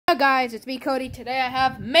Hello guys, it's me, Cody. Today I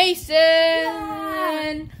have Mason. Yeah.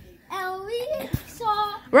 And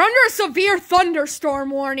we're under a severe thunderstorm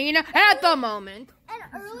warning at the moment. And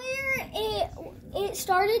earlier it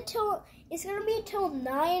started till it's gonna be till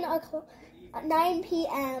 9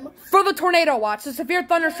 p.m. for the tornado watch. The severe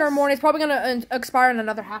thunderstorm warning is probably gonna expire in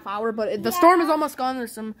another half hour, but the storm is almost gone.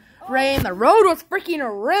 There's some rain. The road was freaking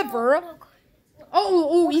a river.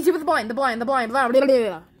 Oh, easy with the blind. Blah, blah,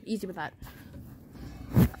 blah. Easy with that.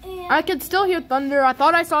 I could still hear thunder. I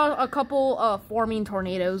thought I saw a couple forming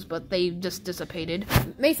tornadoes, but they just dissipated.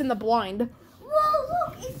 Mason, the blind. Whoa,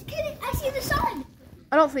 look, it's kidding. I see the sun.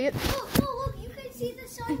 I don't see it. Look, you can see the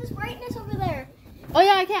sun's brightness over there. Oh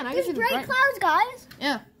yeah, I can. I can see the bright clouds, guys.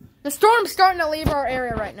 Yeah. The storm's starting to leave our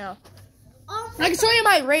area right now. I can show you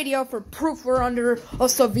my radio for proof we're under a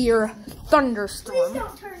severe thunderstorm. Please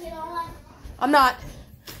don't turn it on. I'm not.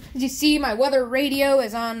 As you see, my weather radio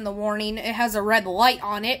is on the warning. It has a red light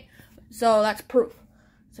on it. So that's proof.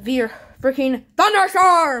 Severe freaking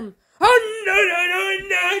thunderstorm! Okay, let's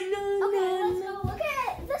go look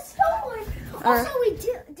at the storm. Also, we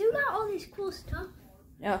do got all this cool stuff.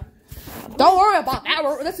 Yeah. Don't worry about that.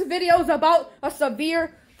 This video is about a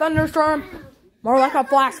severe thunderstorm. More like a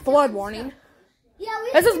flash flood warning. Yeah,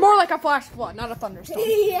 this is more like a flash flood, not a thunderstorm.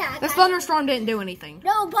 Yeah. This thunderstorm didn't do anything.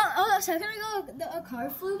 No, but a second ago, a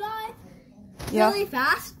car flew by really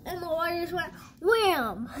fast, and the water just went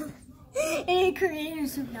wham, and it created a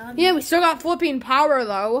tsunami. Yeah, we still got flipping power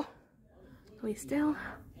though. We still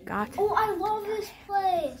got. Oh, I love this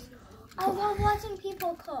place. I love watching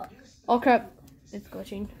people cook. Okay, it's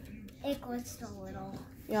glitching. It glitched a little.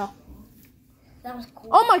 Yeah. That was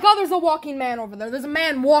cool. Oh my God, there's a walking man over there. There's a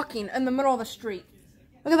man walking in the middle of the street.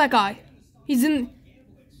 Look at that guy. He's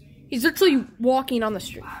literally walking on the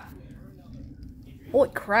street. Holy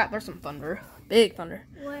crap, there's some thunder. Big thunder.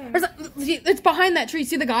 Where? It's behind that tree.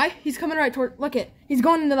 See the guy? He's coming right toward, look it. He's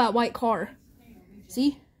going into that white car.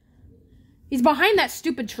 See? He's behind that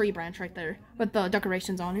stupid tree branch right there with the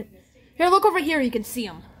decorations on it. Here, look over here. You can see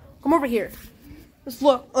him. Come over here. Just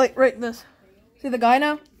look, like right this. See the guy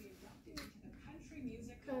now?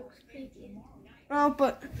 Oh,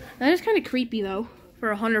 but that is kind of creepy though,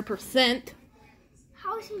 for 100%.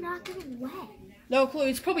 How is he not getting wet? No clue.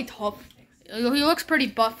 He's probably tough. He looks pretty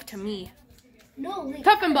buff to me. No, like,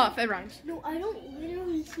 tough and buff. It rhymes. No, I don't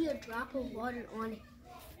literally see a drop of water on it.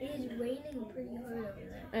 It is raining pretty hard over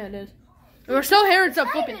there. Yeah, it is. We're still hearing some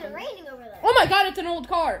flipping. It's raining over there. Oh my God! It's an old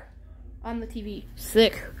car on the TV.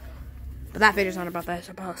 Sick. But that video's not about that. It's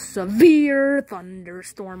about severe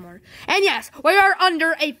thunderstorm warning. And yes, we are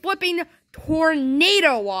under a flipping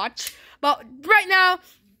tornado watch. But right now,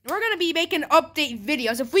 we're going to be making update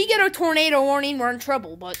videos. If we get a tornado warning, we're in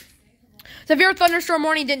trouble. But severe thunderstorm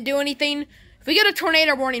warning didn't do anything. If we get a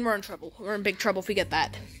tornado warning, we're in trouble. We're in big trouble if we get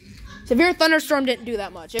that. Severe thunderstorm didn't do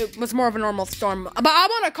that much. It was more of a normal storm. But I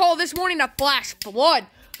want to call this warning a flash flood.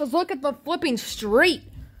 Let's look at the flipping street.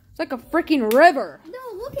 It's like a freaking river. No,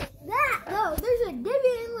 look at that. No, there's a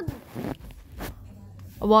divot in the...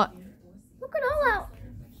 A what? Look at all that.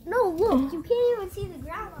 No, look. You can't even see the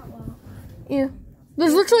ground that well. Yeah.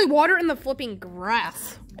 There's literally water in the flipping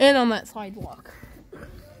grass. And on that sidewalk.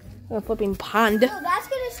 The flipping pond. So that's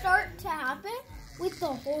going to start to happen with the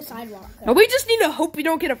whole sidewalk. Now we just need to hope we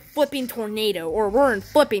don't get a flipping tornado or we're in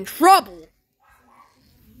flipping trouble.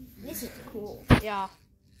 This is cool. Yeah.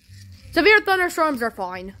 Severe thunderstorms are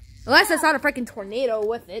fine. Unless it's not a freaking tornado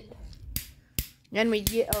with it. Then we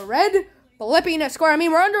get a red flipping square. I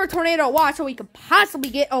mean, we're under a tornado watch, so we could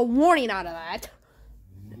possibly get a warning out of that.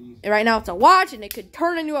 And right now it's a watch, and it could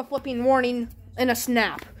turn into a flipping warning in a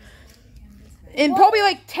snap. In probably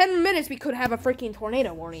like 10 minutes, we could have a freaking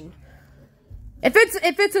tornado warning. If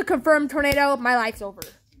it's a confirmed tornado, my life's over.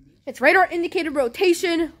 It's radar indicated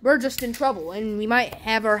rotation. We're just in trouble, and we might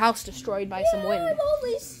have our house destroyed by some wind. I'm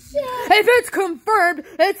only sad. If it's confirmed,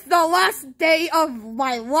 it's the last day of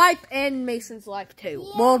my life and Mason's life too.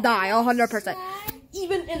 Yeah, we'll die 100%.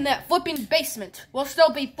 Even in that flipping basement, we'll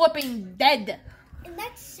still be flipping dead.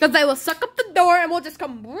 Because they will suck up the door, and we'll just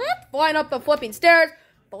come whoop, flying up the flipping stairs,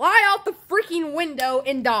 fly out the freaking window,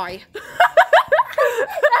 and die.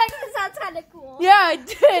 That sounds kind of cool. Yeah, it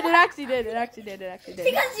did. It actually did. Because you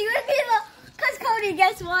would be because Cody,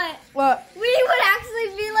 guess what? What? We would actually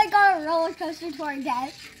be like on a roller coaster to our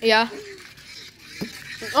death. Yeah.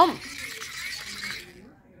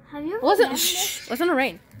 Have you ever listen to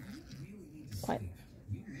rain. Quiet.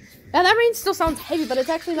 Yeah, that rain still sounds heavy, but it's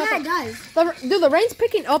actually not. Yeah, it does. Dude, the rain's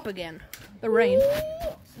picking up again. The rain.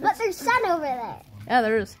 But there's sun over there. Yeah,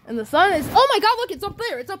 there is. And the sun is... Oh my God, look, it's up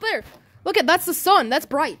there. It's up there. Look at, that's the sun. That's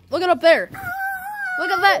bright. Look at up there.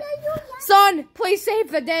 Look at that. Son, please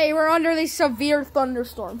save the day. We're under the severe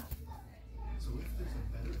thunderstorm.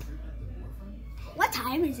 What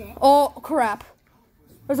time is it? Oh, crap.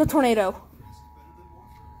 There's a tornado.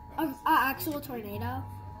 An actual tornado?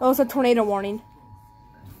 Oh, it's a tornado warning.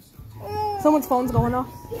 Someone's phone's going off.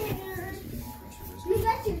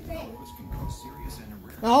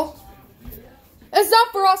 No. It's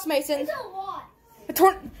not for us, Mason. It's a lot.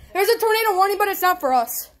 There's a tornado warning, but it's not for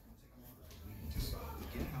us.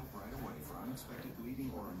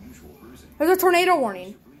 There's a tornado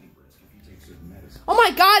warning. Oh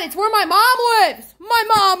my God, it's where my mom lives. My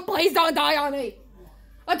mom, please don't die on me.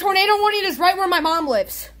 A tornado warning is right where my mom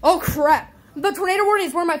lives. Oh crap. The tornado warning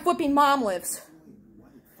is where my flipping mom lives.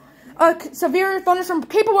 A severe thunderstorm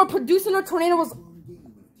capable of producing a tornado was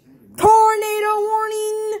tornado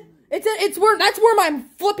warning. That's where my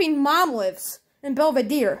flipping mom lives in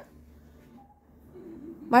Belvedere.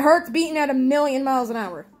 My heart's beating at 1,000,000 miles an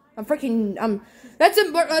hour. That's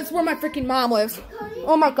where my freaking mom lives.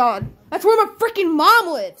 Oh my God. That's where my freaking mom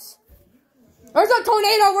lives. There's a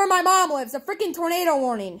tornado where my mom lives. A freaking tornado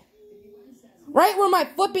warning. Right where my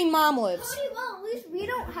flipping mom lives. Cody, well, at least we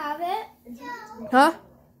don't have it. Huh?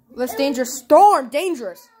 That's dangerous. Storm.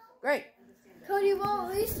 Dangerous. Great. Cody, well,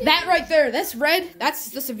 at least that right there, this red,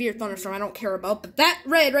 that's the severe thunderstorm I don't care about. But that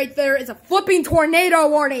red right there is a flipping tornado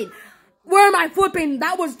warning. Where am I flipping?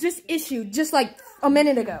 That was just issued just like a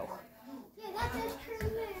minute ago. Yeah, that is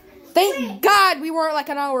true. Thank God we weren't like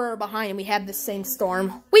an hour behind and we had the same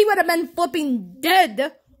storm. We would have been flipping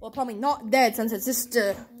dead. Well, probably not dead since it's just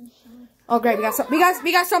oh great, we got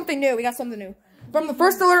something new. We got something new. From the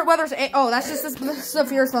first alert weather's that's just the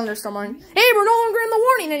severe thunderstorm warning. Hey, we're no longer in the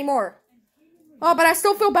warning anymore. Oh, but I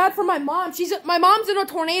still feel bad for my mom. My mom's in a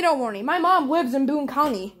tornado warning. My mom lives in Boone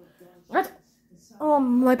County.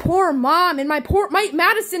 My poor mom and my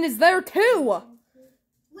Madison is there too.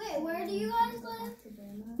 Wait, where do you guys live?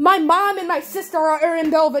 My mom and my sister are in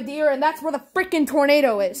Belvedere, and that's where the freaking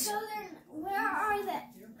tornado is. So where are they?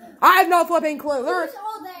 I have no flipping clue. Who's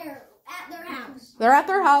all there at their house? They're at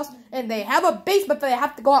their house, and they have a basement, but they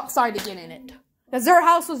have to go outside to get in it. Because their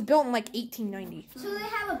house was built in like 1890. So they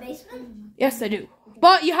have a basement? Yes, they do.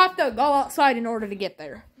 But you have to go outside in order to get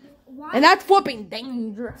there. Why? And that's flipping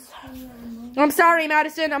dangerous. I'm sorry,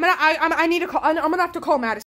 Madison. I'm gonna have to call Madison.